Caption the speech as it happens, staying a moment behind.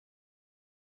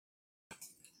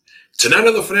Tonight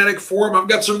on the Fanatic Forum, I've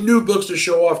got some new books to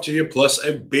show off to you, plus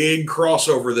a big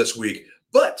crossover this week.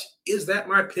 But is that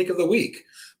my pick of the week?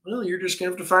 Well, you're just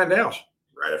going to have to find out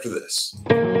right after this.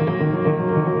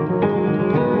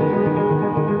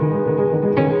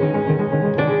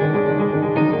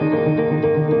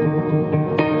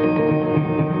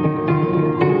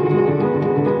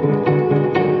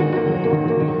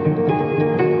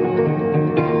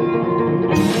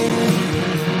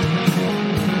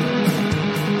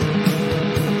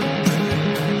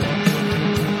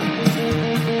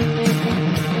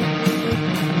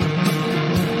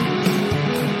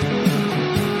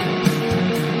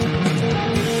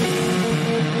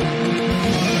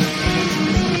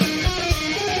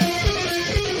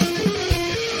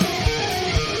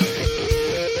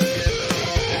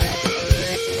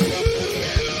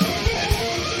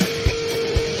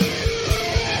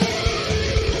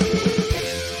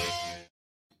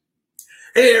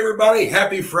 Hey everybody,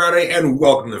 happy Friday and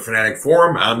welcome to the Fanatic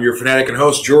Forum. I'm your Fanatic and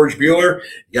host, George Bueller.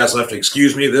 You guys will have to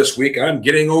excuse me this week. I'm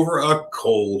getting over a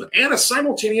cold and a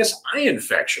simultaneous eye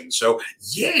infection, so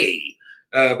yay.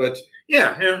 But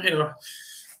yeah,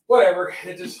 whatever.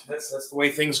 That's the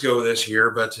way things go this year,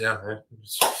 but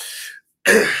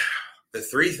the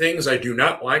three things I do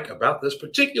not like about this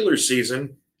particular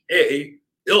season: A,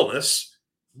 illness;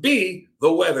 B,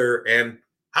 the weather; and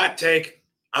hot take,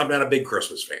 I'm not a big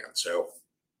Christmas fan, so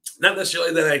not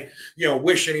necessarily that I,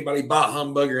 wish anybody bought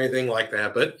humbug or anything like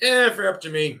that, but if you're up to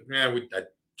me, I'd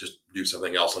just do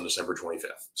something else on December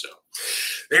 25th. So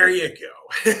there you go.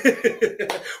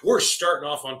 We're starting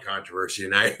off on controversy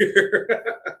tonight.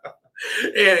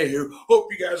 Anywho, hope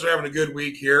you guys are having a good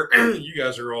week here. You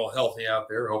guys are all healthy out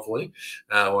there, hopefully.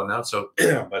 Well, not so,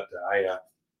 but I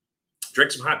drank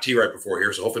some hot tea right before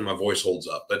here, so hopefully my voice holds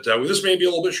up. But this may be a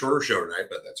little bit shorter show tonight,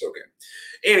 but that's okay.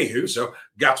 Anywho, so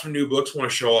got some new books want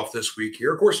to show off this week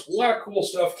here. Of course, a lot of cool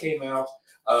stuff came out.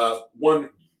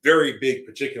 One very big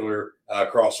particular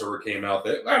crossover came out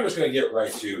that I'm just going to get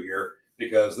right to here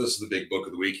because this is the big book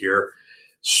of the week here.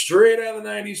 Straight out of the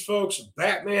 90s, folks,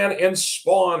 Batman and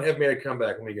Spawn have made a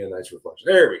comeback. Let me get a nice reflection.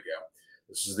 There we go.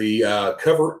 This is the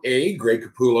cover A. Greg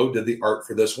Capullo did the art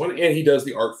for this one, and he does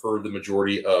the art for the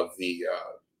majority of the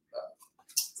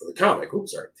for the comic.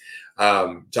 Oops, sorry.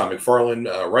 Tom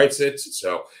McFarlane writes it.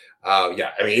 So,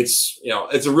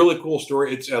 it's a really cool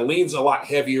story. It leans a lot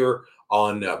heavier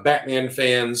on Batman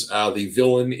fans. The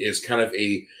villain is kind of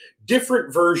a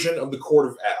different version of the Court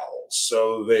of Owls.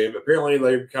 So they've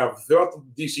kind of throughout the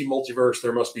DC multiverse,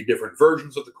 there must be different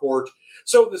versions of the court.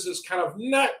 So this is kind of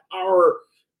not our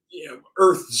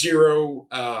Earth Zero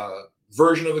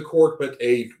version of the court, but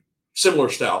a similar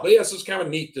style. But yes, it's kind of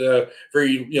neat,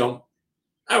 very,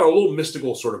 a little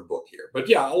mystical sort of book here. But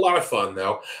yeah, a lot of fun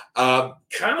though.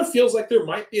 Kind of feels like there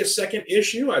might be a second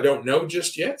issue. I don't know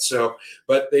just yet. So,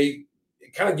 but they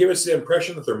kind of give us the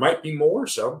impression that there might be more.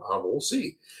 So we'll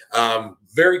see.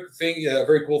 Very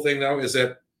cool thing though is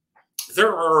that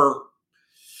there are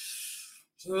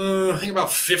I think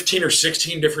about 15 or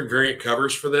 16 different variant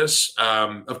covers for this.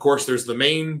 Of course, there's the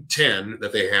main 10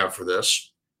 that they have for this.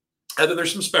 And then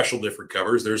there's some special different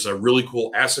covers. There's a really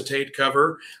cool acetate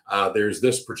cover. There's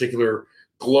this particular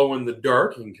glow in the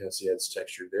dark. You can kind of see it's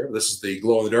textured there. This is the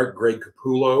glow in the dark, Greg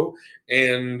Capullo.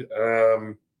 And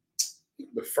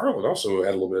McFarlane also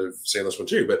had a little bit of say on this one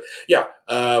too. But yeah,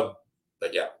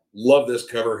 love this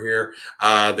cover here.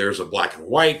 There's a black and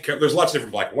white cover. There's lots of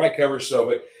different black and white covers.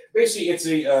 But basically, it's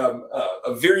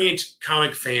a variant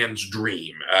comic fan's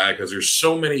dream because there's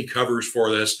so many covers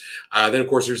for this. Then, of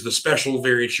course, there's the special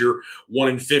variants, your 1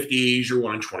 in 50s, your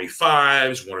 1 in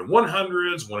 25s, 1 in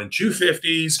 100s, 1 in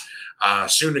 250s.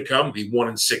 Soon to come, the 1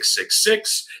 in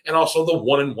 666, and also the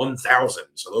 1 in 1000.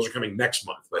 So those are coming next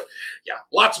month. But yeah,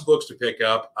 lots of books to pick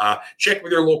up. Check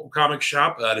with your local comic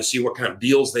shop to see what kind of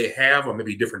deals they have on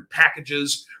maybe different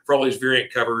packages for all these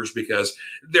variant covers because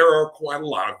there are quite a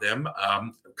lot of them.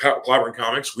 Collaborating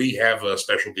Comics, we have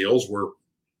special deals where,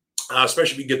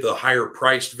 especially if you get the higher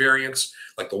priced variants,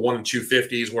 like the 1 in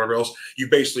 250s, whatever else, you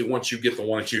basically, once you get the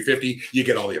 1 in 250, you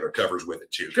get all the other covers with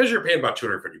it too, because you're paying about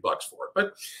 $250 for it.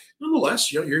 But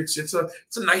nonetheless, it's a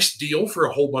nice deal for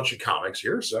a whole bunch of comics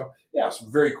here. So yeah,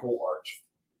 some very cool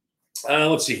art.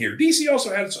 Let's see here. DC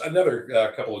also has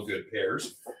another couple of good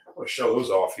pairs. I'm going to show those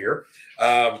off here.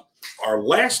 Our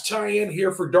last tie-in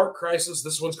here for Dark Crisis,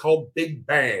 this one's called Big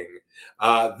Bang.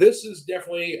 This is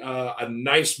definitely a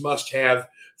nice must-have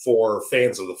for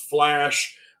fans of The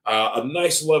Flash. A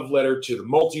nice love letter to the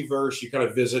multiverse. You kind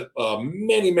of visit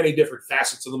many, many different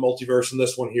facets of the multiverse in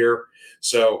this one here.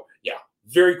 So, yeah,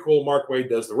 very cool. Mark Waid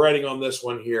does the writing on this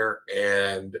one here.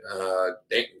 And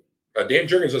Dan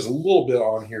Jurgens does a little bit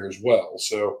on here as well.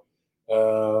 So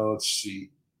let's see.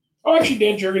 Oh, actually,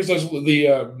 Dan Jurgens does the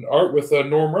art with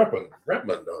Norm Repman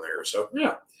on there. So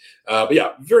yeah. But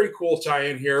yeah, very cool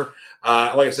tie-in here.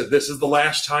 Like I said, this is the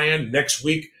last tie-in. Next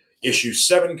week, issue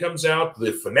 7 comes out,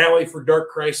 the finale for Dark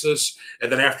Crisis,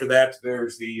 and then after that,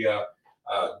 there's the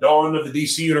Dawn of the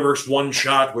DC Universe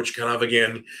one-shot, which kind of,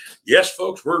 again, yes,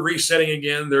 folks, we're resetting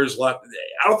again. There's a lot.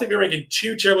 I don't think they're making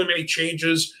too terribly many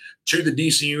changes to the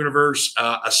DC Universe,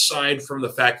 aside from the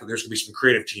fact that there's going to be some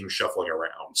creative teams shuffling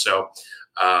around. So,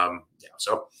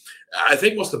 so I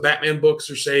think most of the Batman books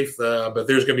are safe, but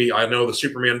there's going to be, I know the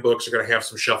Superman books are going to have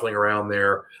some shuffling around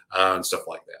there and stuff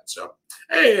like that. So,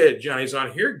 hey, Johnny's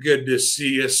on here. Good to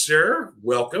see you, sir.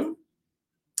 Welcome.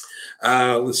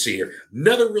 Let's see here.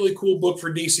 Another really cool book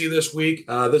for DC this week.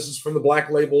 This is from the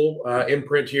Black Label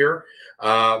imprint here.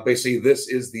 Basically, this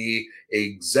is the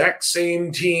exact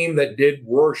same team that did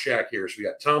Rorschach here. So we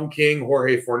got Tom King,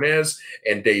 Jorge Fornes,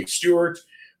 and Dave Stewart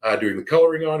doing the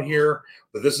coloring on here.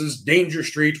 But this is Danger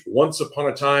Street, Once Upon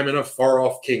a Time in a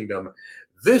Far-Off Kingdom.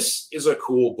 This is a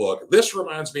cool book. This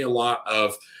reminds me a lot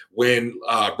of when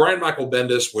Brian Michael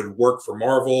Bendis would work for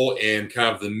Marvel in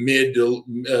kind of the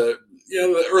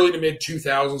the early to mid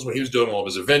 2000s when he was doing all of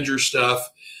his Avengers stuff,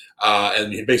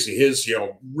 and basically his,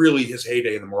 really his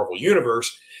heyday in the Marvel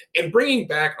universe, and bringing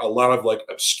back a lot of like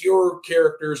obscure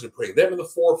characters and putting them in the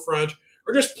forefront,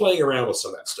 or just playing around with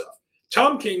some of that stuff.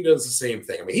 Tom King does the same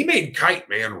thing. I mean, he made Kite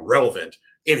Man relevant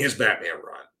in his Batman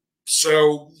run.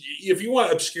 So if you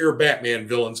want obscure Batman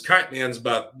villains, Kite Man's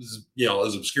about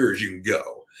as obscure as you can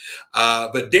go.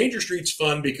 But Danger Street's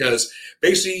fun because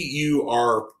basically you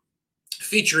are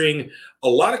featuring a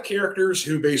lot of characters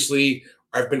who basically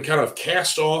have been kind of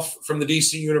cast off from the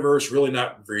DC universe, really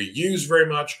not used very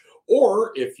much.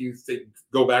 Or if you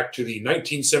go back to the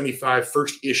 1975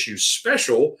 first issue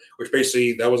special, which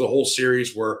basically that was a whole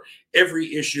series where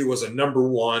every issue was a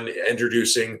 #1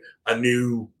 introducing a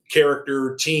new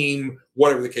character, team,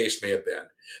 whatever the case may have been.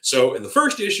 So in the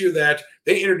first issue of that,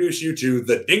 they introduce you to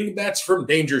the Dingbats from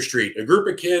Danger Street, a group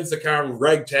of kids that kind of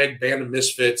ragtag band of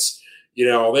misfits.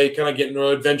 They kind of get into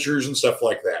adventures and stuff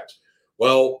like that.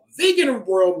 Well, they get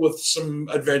embroiled with some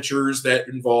adventures that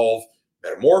involve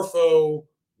Metamorpho,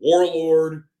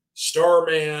 Warlord,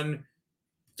 Starman,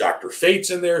 Dr. Fate's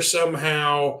in there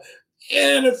somehow,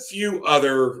 and a few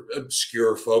other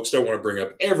obscure folks. Don't want to bring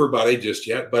up everybody just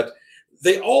yet, but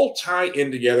they all tie in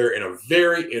together in a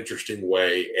very interesting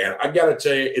way. And I got to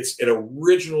tell you, it's an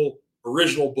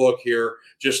original book here,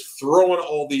 just throwing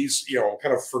all these,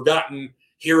 kind of forgotten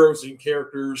heroes and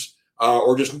characters,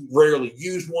 or just rarely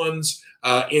used ones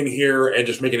in here, and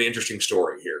just making an interesting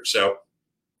story here. So,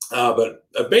 but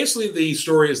basically the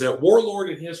story is that Warlord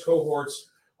and his cohorts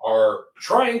are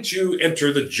trying to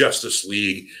enter the Justice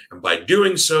League. And by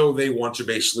doing so, they want to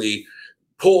basically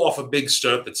pull off a big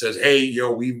stunt that says, hey,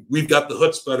 we've got the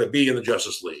chutzpah to be in the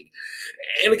Justice League.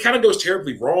 And it kind of goes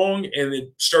terribly wrong, and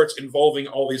it starts involving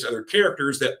all these other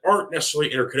characters that aren't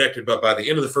necessarily interconnected, but by the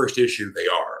end of the first issue, they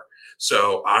are.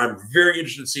 So I'm very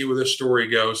interested to see where this story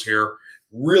goes here.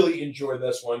 Really enjoyed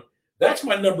this one. That's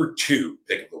my #2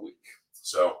 pick of the week.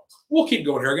 So we'll keep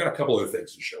going here. I got a couple other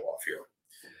things to show off here.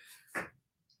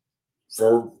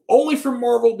 Only from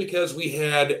Marvel, because we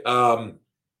had a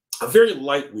very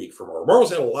light week for Marvel. Marvel's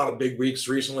had a lot of big weeks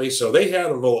recently, so they had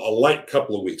a light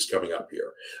couple of weeks coming up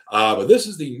here. But this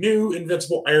is the new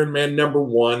Invincible Iron Man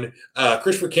 #1.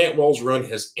 Christopher Cantwell's run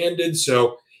has ended,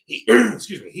 so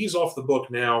he's off the book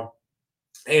now.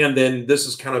 And then this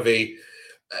is kind of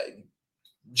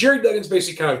Jerry Duggan's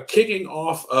basically kind of kicking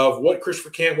off of what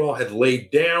Christopher Cantwell had laid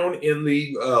down in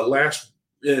the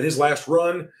his last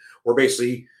run, where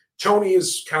basically Tony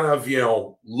is kind of,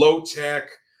 low tech.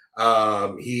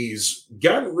 He's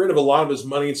gotten rid of a lot of his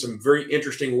money in some very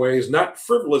interesting ways, not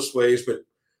frivolous ways, but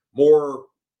more,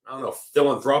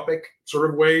 philanthropic sort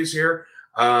of ways here.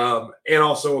 And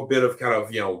also a bit of kind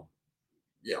of,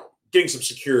 getting some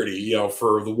security,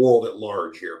 for the world at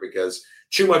large here, because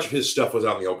too much of his stuff was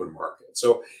out in the open market.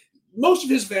 So most of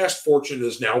his vast fortune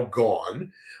is now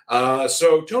gone.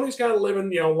 So Tony's kind of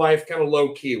living, life kind of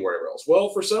low key, wherever else. Well,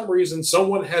 for some reason,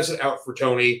 someone has it out for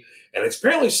Tony, and it's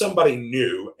apparently somebody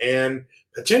new and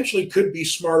potentially could be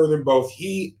smarter than both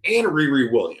he and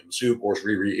Riri Williams, who, of course,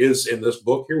 Riri is in this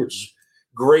book here, which is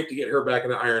great to get her back in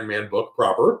the Iron Man book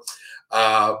proper.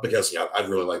 Because I'd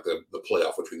really like the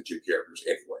playoff between the two characters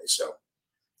anyway. So,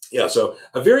 so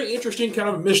a very interesting kind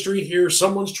of mystery here.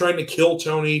 Someone's trying to kill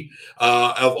Tony,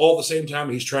 all at the same time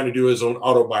he's trying to do his own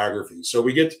autobiography. So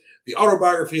we get the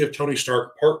autobiography of Tony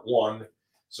Stark, part 1.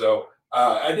 So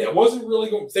I wasn't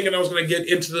really thinking I was going to get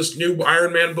into this new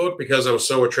Iron Man book because I was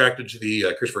so attracted to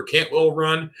the Christopher Cantwell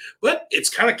run, but it's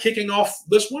kind of kicking off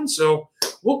this one, so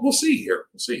we'll see here.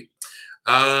 We'll see.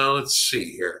 Let's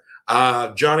see here.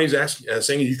 Johnny's asking,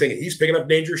 saying, you think he's picking up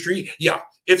Danger Street? Yeah,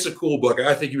 it's a cool book.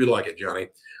 I think you would like it, Johnny.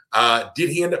 Did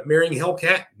he end up marrying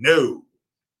Hellcat? No.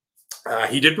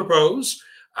 He did propose,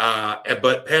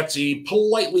 but Patsy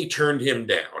politely turned him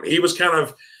down. He was kind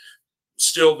of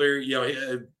still very,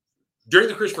 during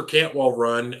the Christopher Cantwell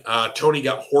run, Tony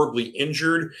got horribly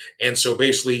injured. And so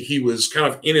basically he was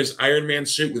kind of in his Iron Man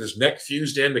suit with his neck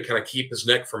fused in to kind of keep his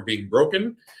neck from being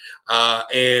broken.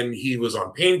 And he was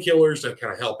on painkillers to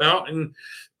kind of help out. And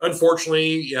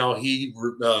unfortunately, he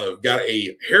got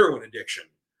a heroin addiction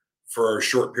for a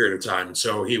short period of time. And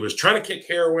so he was trying to kick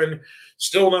heroin,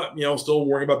 still not, still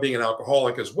worrying about being an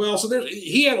alcoholic as well. So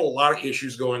he had a lot of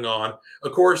issues going on.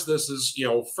 Of course, this is,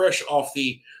 fresh off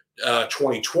the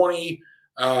 2020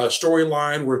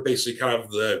 storyline where basically kind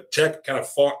of the tech kind of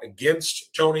fought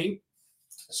against Tony.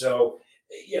 So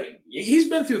he's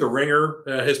been through the ringer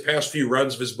his past few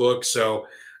runs of his book. So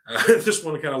this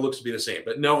one kind of looks to be the same.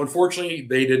 But no, unfortunately,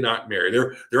 they did not marry.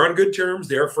 They're on good terms.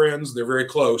 They're friends. They're very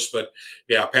close. But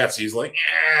yeah, Patsy's like,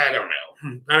 I don't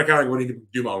know. I kind of want to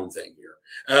do my own thing here.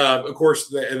 Of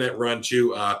course, in that run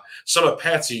too, some of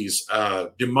Patsy's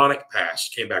demonic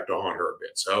past came back to haunt her a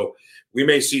bit. So we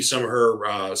may see some of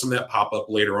that pop up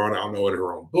later on. I don't know, in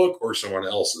her own book or someone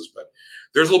else's, but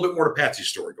there's a little bit more to Patsy's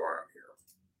story going on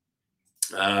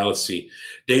here. Let's see.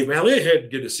 Dave Malley,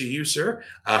 good to see you, sir.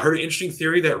 Heard an interesting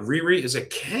theory that Riri is a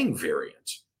Kang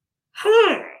variant.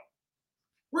 Huh.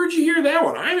 Where'd you hear that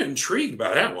one? I'm intrigued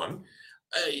by that one.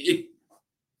 It,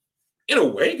 in a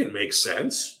way, can make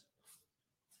sense.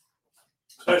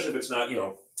 Especially if it's not,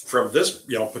 from this,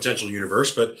 potential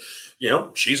universe, but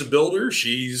she's a builder.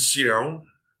 She's, I don't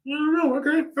know.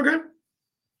 Okay.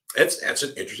 That's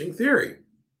an interesting theory.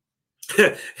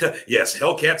 Yes,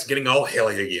 Hellcat's getting all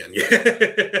helly again.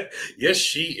 Yes,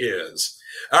 she is.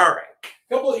 All right.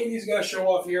 A couple of indies got to show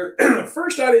off here.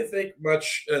 First, I didn't think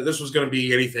much this was going to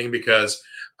be anything because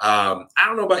I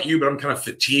don't know about you, but I'm kind of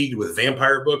fatigued with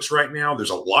vampire books right now.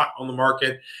 There's a lot on the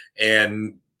market,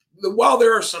 and while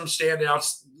there are some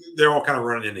standouts, they're all kind of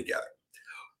running in together.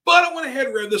 But I went ahead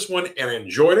and read this one and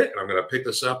enjoyed it. And I'm going to pick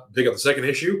up the second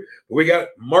issue. We got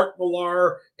Mark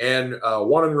Millar and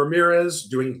Juan Ramirez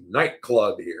doing Night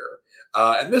Club here.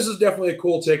 And this is definitely a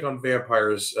cool take on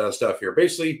vampires stuff here.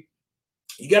 Basically,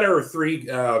 you got our three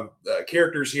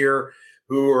characters here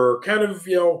who are kind of,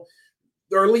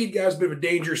 our lead guy's a bit of a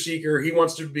danger seeker. He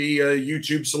wants to be a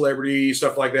YouTube celebrity,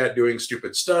 stuff like that, doing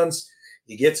stupid stunts.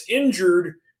 He gets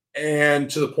injured, and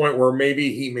to the point where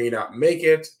maybe he may not make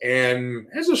it, and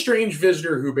has a strange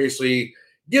visitor who basically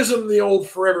gives him the old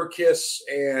forever kiss,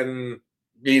 and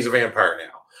he's a vampire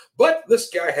now. But this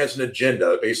guy has an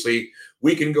agenda. Basically,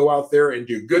 we can go out there and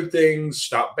do good things,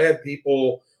 stop bad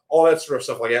people, all that sort of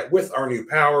stuff like that with our new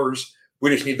powers. We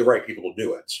just need the right people to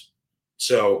do it.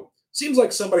 So seems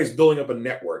like somebody's building up a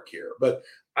network here, but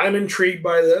I'm intrigued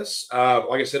by this.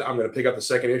 Like I said, I'm going to pick up the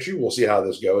second issue. We'll see how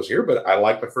this goes here, but I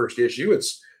like the first issue.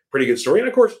 It's pretty good story. And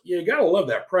of course, you got to love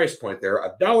that price point there.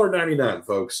 $1.99,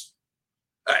 folks.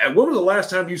 When was the last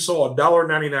time you saw a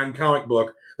 $1.99 comic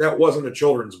book that wasn't a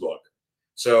children's book?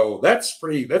 So that's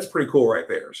pretty cool right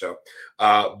there. So,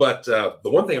 but the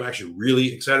one thing I'm actually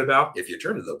really excited about, if you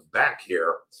turn to the back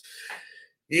here,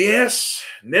 yes,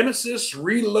 Nemesis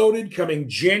Reloaded coming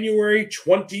January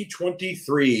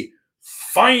 2023.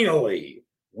 Finally,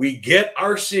 we get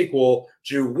our sequel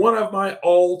to one of my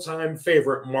all-time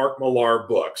favorite Mark Millar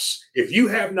books. If you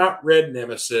have not read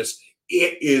Nemesis,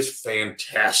 it is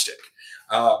fantastic.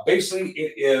 Basically,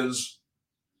 it is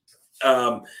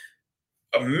a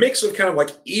mix of kind of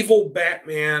like evil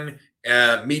Batman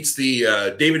meets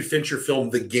the David Fincher film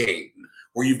The Game,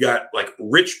 where you've got like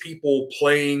rich people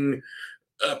playing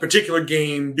a particular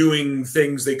game, doing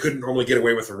things they couldn't normally get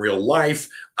away with in real life.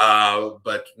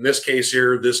 But in this case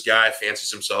here, this guy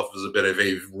fancies himself as a bit of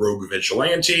a rogue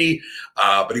vigilante,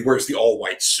 but he wears the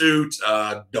all-white suit,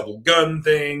 double gun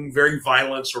thing, very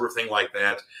violent sort of thing like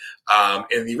that.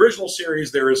 In the original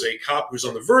series, there is a cop who's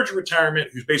on the verge of retirement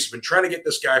who's basically been trying to get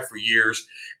this guy for years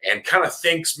and kind of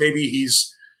thinks maybe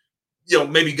he's,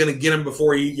 maybe going to get him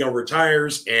before he,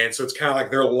 retires. And so it's kind of like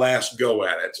their last go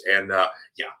at it. And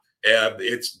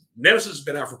it's Nemesis has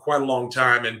been out for quite a long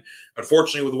time, and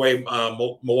unfortunately, with the way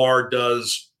Millar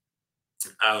does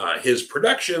his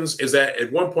productions, is that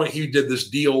at one point he did this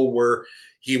deal where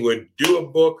he would do a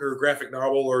book or a graphic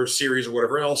novel or a series or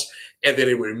whatever else, and then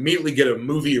it would immediately get a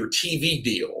movie or TV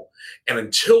deal. And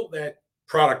until that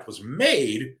product was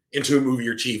made into a movie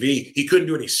or TV, he couldn't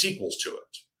do any sequels to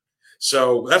it.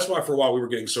 So that's why for a while we were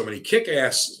getting so many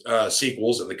kick-ass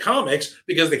sequels in the comics,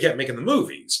 because they kept making the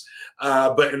movies.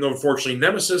 But unfortunately,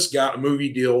 Nemesis got a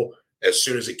movie deal as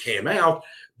soon as it came out,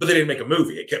 but they didn't make a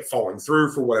movie. It kept falling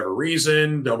through for whatever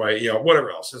reason. Nobody,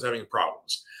 whatever else is having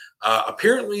problems.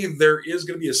 Apparently, there is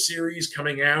going to be a series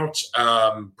coming out,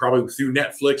 probably through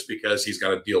Netflix, because he's got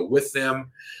to deal with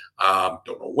them.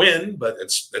 Don't know when, but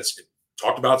it's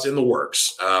talked about. It's in the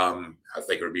works. I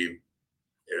think it'd be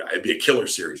a killer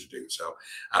series to do. So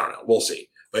I don't know. We'll see.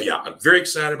 But yeah, I'm very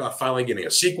excited about finally getting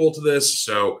a sequel to this.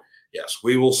 So yes,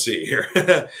 we will see here.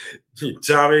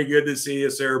 Tommy, good to see you,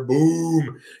 sir.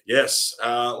 Boom. Yes.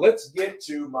 Let's get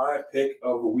to my pick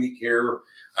of the week here.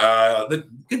 The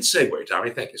good segue, Tommy.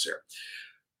 Thank you, sir.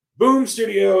 Boom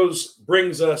Studios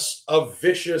brings us A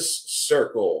Vicious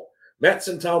Circle.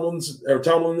 Mattson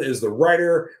Tomlin is the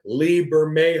writer. Lee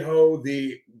Bermejo,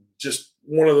 just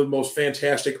one of the most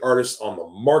fantastic artists on the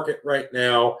market right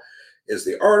now, is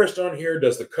the artist on here,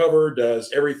 does the cover,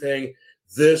 does everything.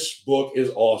 This book is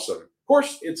awesome. Of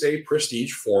course, it's a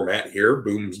prestige format here.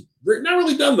 Boom's not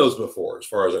really done those before, as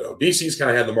far as I know. DC's kind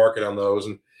of had the market on those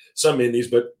and some indies,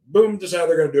 but Boom decided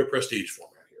they're going to do a prestige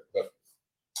format here.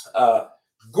 But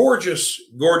gorgeous,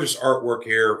 gorgeous artwork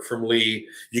here from Lee.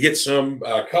 You get some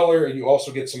color, and you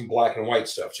also get some black and white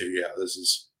stuff too. Yeah, this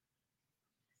is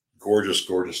gorgeous,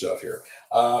 gorgeous stuff here.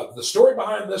 The story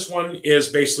behind this one is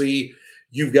basically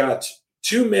you've got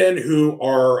two men who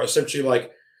are essentially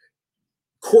like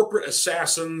corporate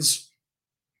assassins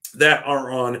that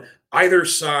are on either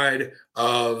side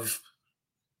of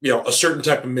a certain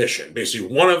type of mission. Basically,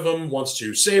 one of them wants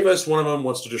to save us, one of them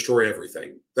wants to destroy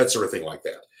everything, that sort of thing like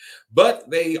that. But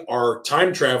they are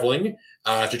time traveling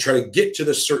to try to get to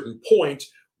this certain point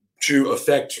to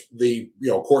affect the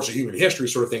course of human history,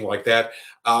 sort of thing like that.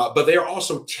 But they are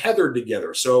also tethered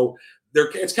together. So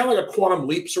it's kind of like a quantum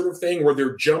leap sort of thing, where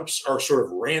their jumps are sort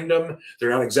of random. They're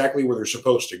not exactly where they're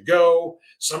supposed to go.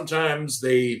 Sometimes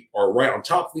they are right on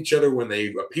top of each other when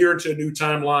they appear into a new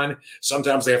timeline.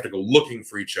 Sometimes they have to go looking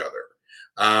for each other.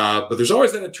 But there's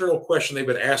always that eternal question they've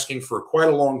been asking for quite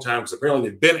a long time, because apparently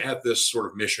they've been at this sort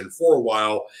of mission for a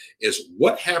while, is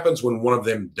what happens when one of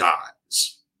them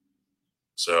dies?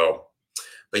 So,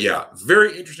 but yeah,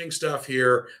 very interesting stuff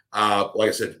here. Like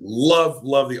I said, love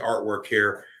the artwork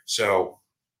here. So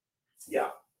yeah,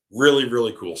 really,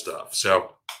 really cool stuff.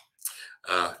 So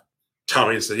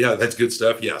Tommy said, yeah, that's good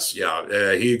stuff. Yes.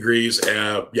 Yeah. He agrees.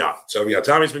 Yeah. So yeah,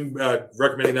 Tommy's been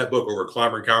recommending that book over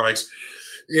Climber Comics.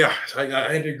 Yeah, I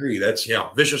had to agree. That's,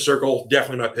 Vicious Circle,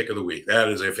 definitely my pick of the week. That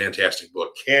is a fantastic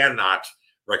book. Cannot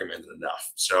recommend it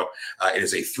enough. So it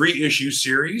is a 3-issue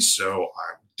series. So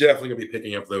I'm definitely going to be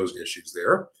picking up those issues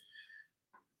there.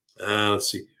 Let's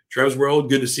see. Trev's World,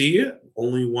 good to see you.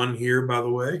 Only one here, by the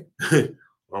way. I don't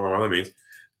know what that means.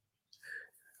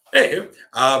 Hey,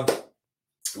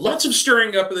 lots of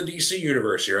stirring up in the DC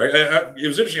universe here. It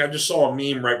was interesting. I just saw a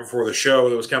meme right before the show.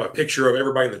 There was kind of a picture of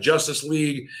everybody in the Justice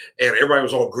League, and everybody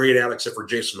was all grayed out except for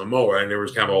Jason Momoa, and there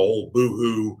was kind of a whole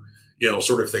boo-hoo,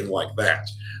 sort of thing like that.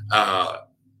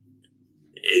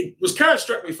 It was kind of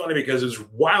struck me funny because it was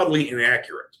wildly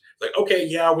inaccurate. Like, okay,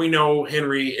 yeah, we know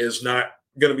Henry is not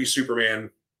going to be Superman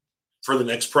for the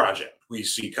next project we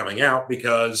see coming out,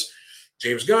 because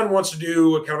James Gunn wants to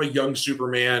do a kind of a young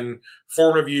Superman,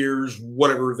 formative years,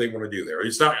 whatever they want to do there.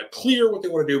 It's not clear what they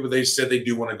want to do, but they said they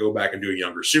do want to go back and do a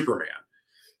younger Superman.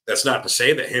 That's not to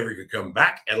say that Henry could come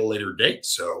back at a later date,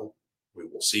 so we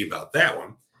will see about that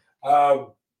one.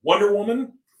 Wonder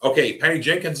Woman. Okay, Patty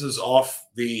Jenkins is off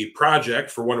the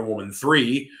project for Wonder Woman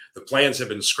 3. The plans have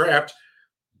been scrapped.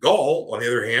 Gal, on the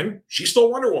other hand, she's still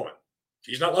Wonder Woman.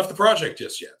 She's not left the project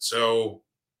just yet. So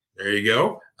there you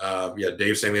go. Yeah,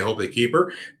 Dave's saying they hope they keep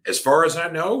her. As far as I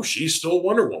know, she's still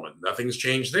Wonder Woman. Nothing's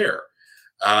changed there.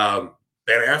 Ben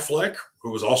Affleck,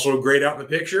 who was also great out in the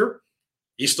picture,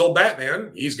 he's still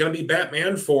Batman. He's going to be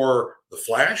Batman for The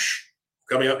Flash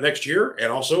coming up next year,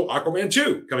 and also Aquaman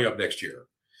 2 coming up next year.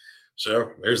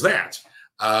 So there's that.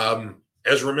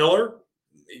 Ezra Miller,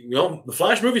 the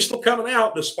Flash movie's still coming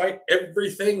out despite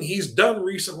everything he's done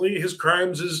recently, his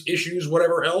crimes, his issues,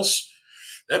 whatever else.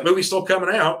 That movie's still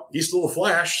coming out. He's still the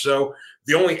Flash. So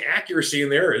the only accuracy in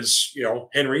there is,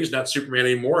 Henry's not Superman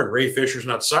anymore, and Ray Fisher's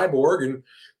not Cyborg. And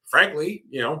frankly,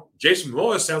 Jason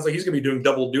Momoa sounds like he's going to be doing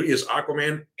double duty as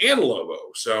Aquaman and Lobo.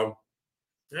 So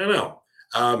I don't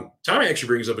know. Tommy actually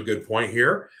brings up a good point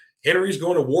here. Henry's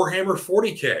going to Warhammer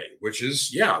 40K, which is,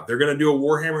 they're going to do a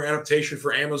Warhammer adaptation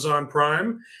for Amazon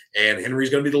Prime, and Henry's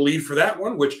going to be the lead for that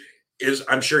one, which is,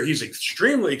 I'm sure he's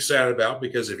extremely excited about,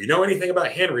 because if you know anything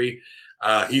about Henry,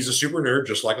 He's a super nerd,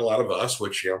 just like a lot of us,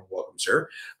 which, welcome, sir.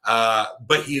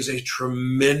 But he is a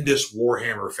tremendous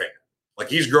Warhammer fan. Like,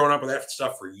 he's grown up with that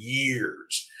stuff for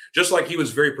years. Just like he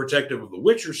was very protective of the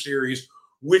Witcher series,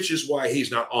 which is why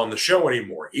he's not on the show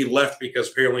anymore. He left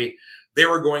because apparently they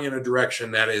were going in a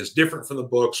direction that is different from the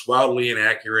books, wildly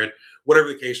inaccurate, whatever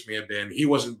the case may have been. He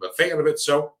wasn't a fan of it,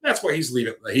 so that's why he's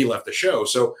leaving. He left the show.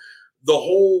 So the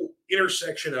whole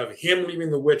intersection of him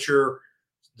leaving The Witcher,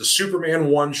 the Superman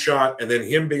one shot, and then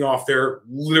him being off there,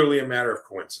 literally a matter of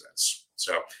coincidence.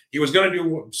 So he was going to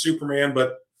do Superman,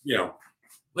 but,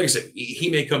 like I said, he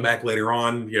may come back later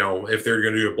on, if they're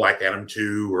going to do a Black Adam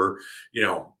 2 or,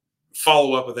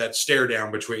 follow up with that stare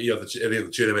down between, the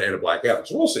two of them and a Black Adam.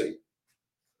 So we'll see.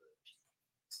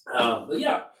 But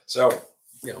yeah, so,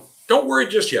 don't worry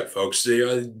just yet, folks.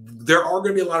 There are going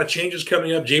to be a lot of changes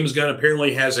coming up. James Gunn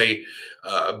apparently has a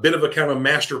bit of a kind of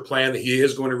master plan that he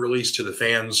is going to release to the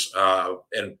fans,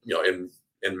 and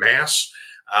in mass.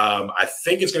 I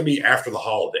think it's going to be after the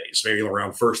holidays, maybe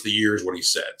around first of the year is what he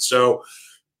said. So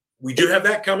we do have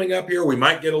that coming up here. We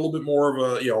might get a little bit more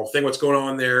of a thing what's going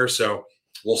on there. So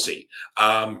we'll see.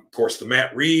 Of course, the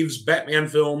Matt Reeves Batman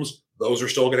films, those are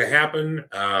still going to happen.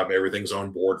 Everything's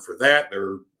on board for that. I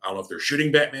don't know if they're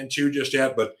shooting Batman 2 just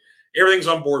yet, but everything's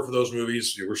on board for those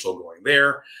movies. We're still going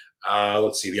there.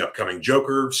 Let's see, the upcoming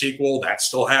Joker sequel, that's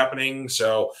still happening.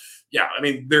 So, yeah, I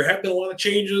mean, there have been a lot of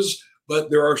changes, but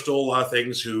there are still a lot of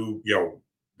things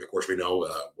of course, we know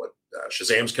what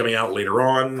Shazam's coming out later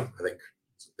on, I think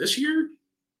this year.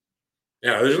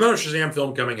 Yeah, there's another Shazam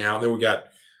film coming out. Then we got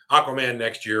Aquaman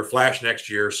next year, Flash next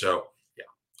year. So, yeah,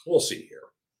 we'll see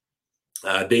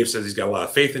here. Dave says he's got a lot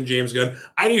of faith in James Gunn.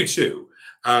 I do too.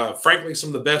 Frankly, some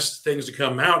of the best things to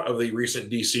come out of the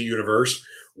recent DC universe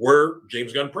were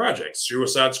James Gunn projects,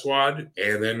 Suicide Squad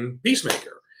and then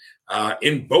Peacemaker.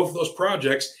 In both of those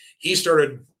projects, he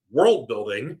started world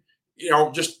building,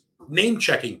 just name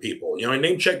checking people.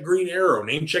 Name check Green Arrow,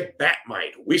 name check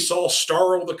Batmite. We saw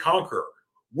Starro the Conqueror.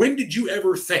 When did you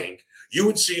ever think you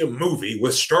would see a movie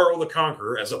with Starro the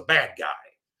Conqueror as a bad guy?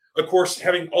 Of course,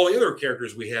 having all the other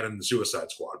characters we had in the Suicide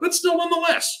Squad, but still,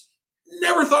 nonetheless,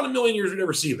 never thought in a million years we'd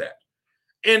ever see that.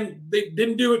 And they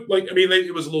didn't do it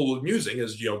it was a little amusing,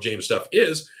 as James stuff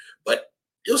is, but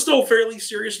it was still a fairly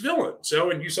serious villain.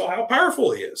 So, and you saw how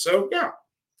powerful he is. So, yeah.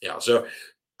 So,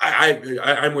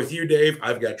 I'm with you, Dave.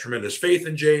 I've got tremendous faith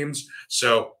in James.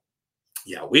 So,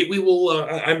 yeah, we will.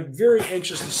 I'm very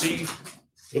anxious to see.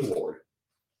 Good Lord,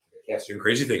 cat's doing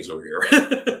crazy things over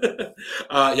here.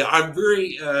 I'm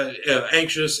very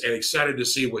anxious and excited to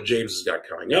see what James has got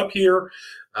coming up here.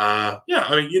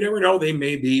 You never know. They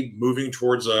may be moving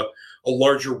towards a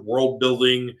larger world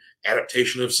building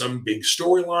adaptation of some big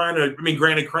storyline.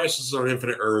 Granted, Crisis on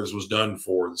Infinite Earths was done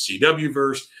for the CW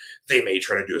verse. They may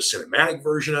try to do a cinematic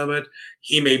version of it.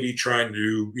 He may be trying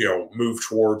to, move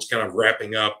towards kind of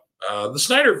wrapping up the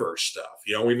Snyderverse stuff.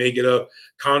 We may get a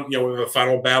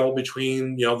final battle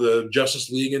between, the Justice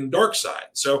League and Darkseid.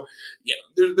 So,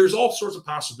 there's all sorts of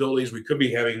possibilities. We could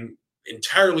be having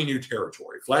entirely new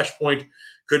territory. Flashpoint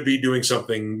could be doing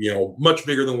something, much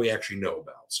bigger than we actually know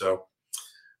about. So,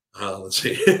 let's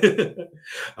see.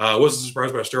 Wasn't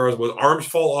surprised by Star Wars. Was Arms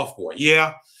Fall Off Boy?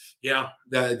 Yeah,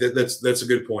 that's a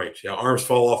good point. Yeah, Arms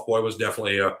Fall Off Boy was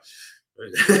definitely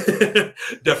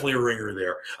definitely a ringer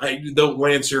there. The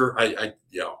Lancer,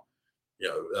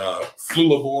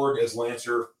 Flula Borg as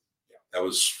Lancer. Yeah, that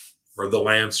was for the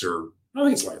Lancer. I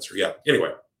think it's Lancer. Yeah.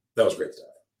 Anyway, that was great stuff.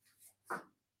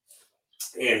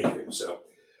 Anywho, so,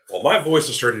 well, my voice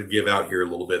is starting to give out here a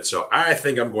little bit, so I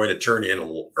think I'm going to turn in a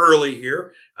little early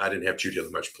here. I didn't have too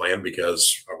much planned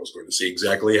because I was going to see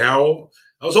exactly how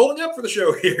I was holding up for the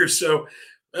show here. So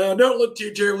don't look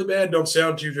too terribly bad. Don't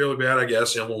sound too terribly bad, I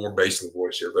guess. I'm a little more bass in the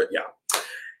voice here, but yeah.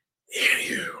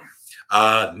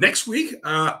 Anywho, next week,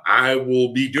 I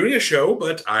will be doing a show,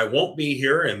 but I won't be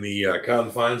here in the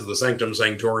confines of the Sanctum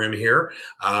Sanctorium here.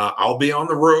 I'll be on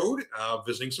the road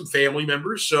visiting some family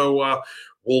members, so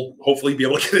we'll hopefully be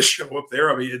able to get a show up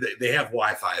there. They have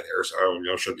Wi-Fi there, so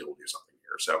I should be able to do something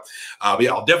here. So, but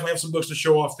yeah, I'll definitely have some books to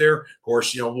show off there. Of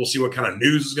course, we'll see what kind of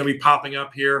news is going to be popping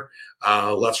up here.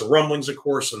 Lots of rumblings, of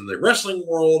course, in the wrestling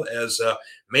world as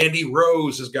Mandy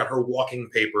Rose has got her walking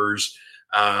papers.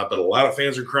 But a lot of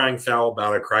fans are crying foul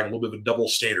about it, crying a little bit of a double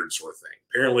standard sort of thing.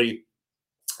 Apparently,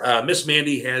 Miss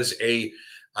Mandy has a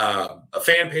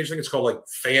fan page. I think it's called like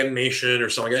Fan Nation or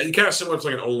something like that. It's kind of similar to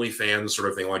like an OnlyFans sort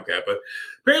of thing like that. But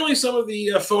apparently some of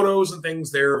the photos and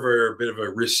things there are a bit of a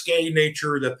risque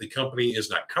nature that the company is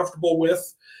not comfortable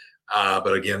with.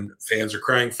 But again, fans are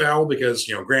crying foul because,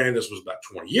 granted, this was about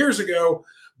 20 years ago,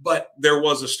 But there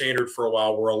was a standard for a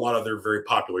while where a lot of their very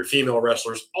popular female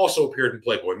wrestlers also appeared in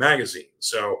Playboy magazine.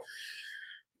 So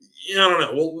yeah, I don't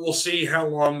know. We'll see how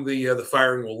long the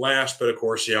firing will last. But of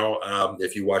course,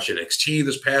 if you watch NXT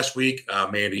this past week,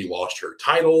 Mandy lost her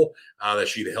title that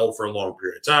she'd held for a long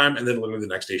period of time, and then literally the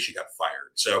next day she got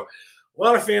fired. So a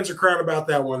lot of fans are crying about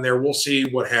that one. There, we'll see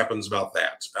what happens about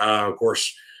that. Of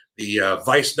course, the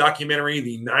Vice documentary,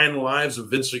 "The 9 Lives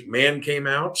of Vince McMahon," came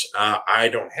out. I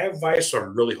don't have Vice, so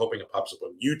I'm really hoping it pops up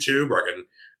on YouTube or I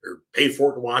can pay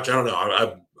for it to watch. I don't know.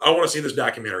 I want to see this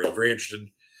documentary. I'm very interested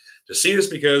to see this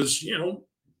because,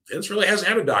 Vince really hasn't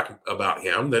had a doc about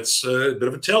him that's a bit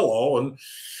of a tell-all, and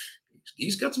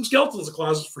he's got some skeletons in the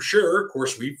closet for sure. Of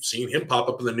course, we've seen him pop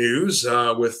up in the news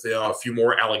with a few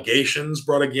more allegations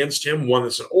brought against him. One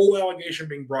that's an old allegation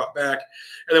being brought back,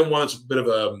 and then one that's a bit of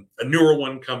a newer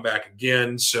one come back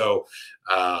again. So,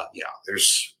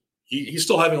 he's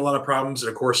still having a lot of problems, and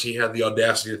of course, he had the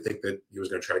audacity to think that he was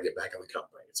going to try to get back on the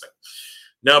company. It's like,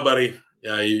 no, buddy.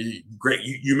 Great.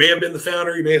 You may have been the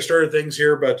founder. You may have started things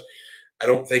here, but I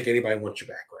don't think anybody wants you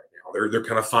back right now. They're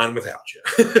kind of fine without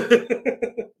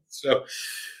you. So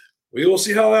we will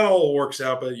see how that all works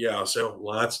out. But yeah, so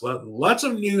lots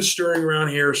of news stirring around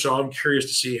here. So I'm curious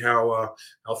to see how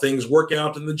things work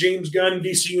out in the James Gunn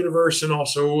DC universe and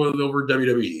also over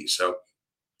WWE. So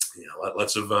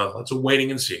lots of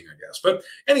waiting and seeing, I guess. But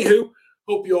anywho.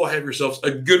 Hope you all have yourselves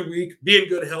a good week. Be in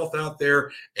good health out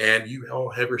there. And you all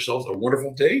have yourselves a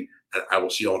wonderful day. And I will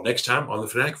see you all next time on the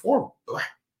Fanatic Forum. Bye.